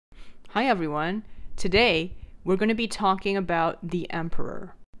Hi everyone. Today, we're going to be talking about the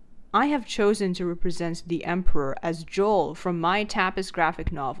Emperor. I have chosen to represent the Emperor as Joel from my Tapas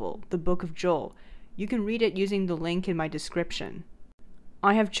graphic novel, The Book of Joel. You can read it using the link in my description.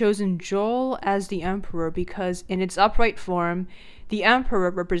 I have chosen Joel as the Emperor because in its upright form, the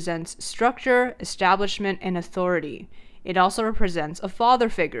Emperor represents structure, establishment, and authority. It also represents a father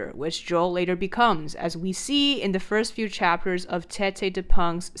figure, which Joel later becomes, as we see in the first few chapters of Tete de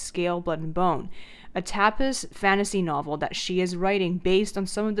Punk's Scale, Blood, and Bone, a Tapas fantasy novel that she is writing based on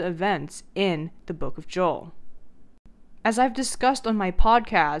some of the events in the Book of Joel. As I've discussed on my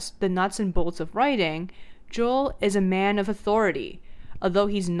podcast, The Nuts and Bolts of Writing, Joel is a man of authority. Although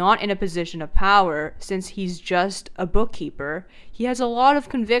he's not in a position of power, since he's just a bookkeeper, he has a lot of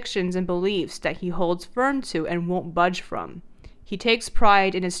convictions and beliefs that he holds firm to and won't budge from. He takes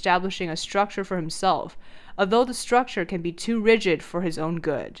pride in establishing a structure for himself, although the structure can be too rigid for his own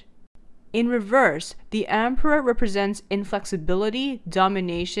good. In reverse, the Emperor represents inflexibility,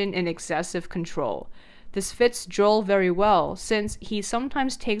 domination, and excessive control. This fits Joel very well, since he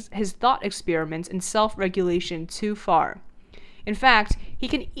sometimes takes his thought experiments and self-regulation too far. In fact, he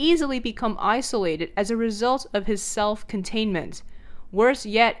can easily become isolated as a result of his self-containment. Worse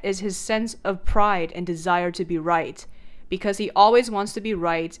yet is his sense of pride and desire to be right. Because he always wants to be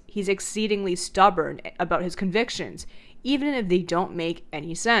right, he's exceedingly stubborn about his convictions, even if they don't make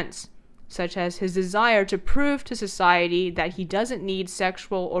any sense, such as his desire to prove to society that he doesn't need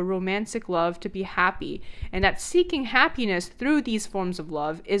sexual or romantic love to be happy, and that seeking happiness through these forms of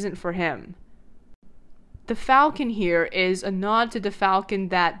love isn't for him. The falcon here is a nod to the falcon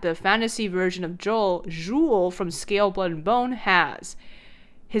that the fantasy version of Joel, Joel from Scale, Blood, and Bone, has.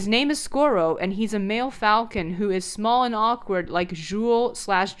 His name is Skoro, and he's a male falcon who is small and awkward like Joel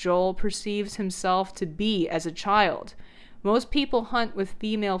perceives himself to be as a child. Most people hunt with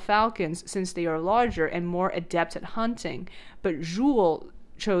female falcons since they are larger and more adept at hunting, but Joel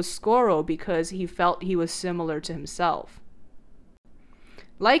chose Skoro because he felt he was similar to himself.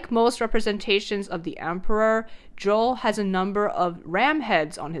 Like most representations of the Emperor, Joel has a number of ram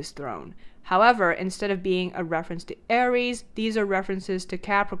heads on his throne. However, instead of being a reference to Aries, these are references to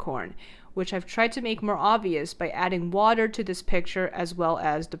Capricorn, which I've tried to make more obvious by adding water to this picture as well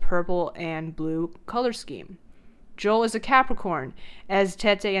as the purple and blue color scheme. Joel is a Capricorn, as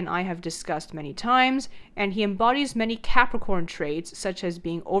Tete and I have discussed many times, and he embodies many Capricorn traits such as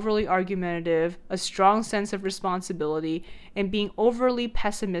being overly argumentative, a strong sense of responsibility, and being overly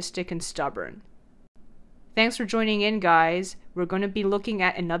pessimistic and stubborn. Thanks for joining in, guys. We're going to be looking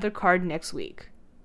at another card next week.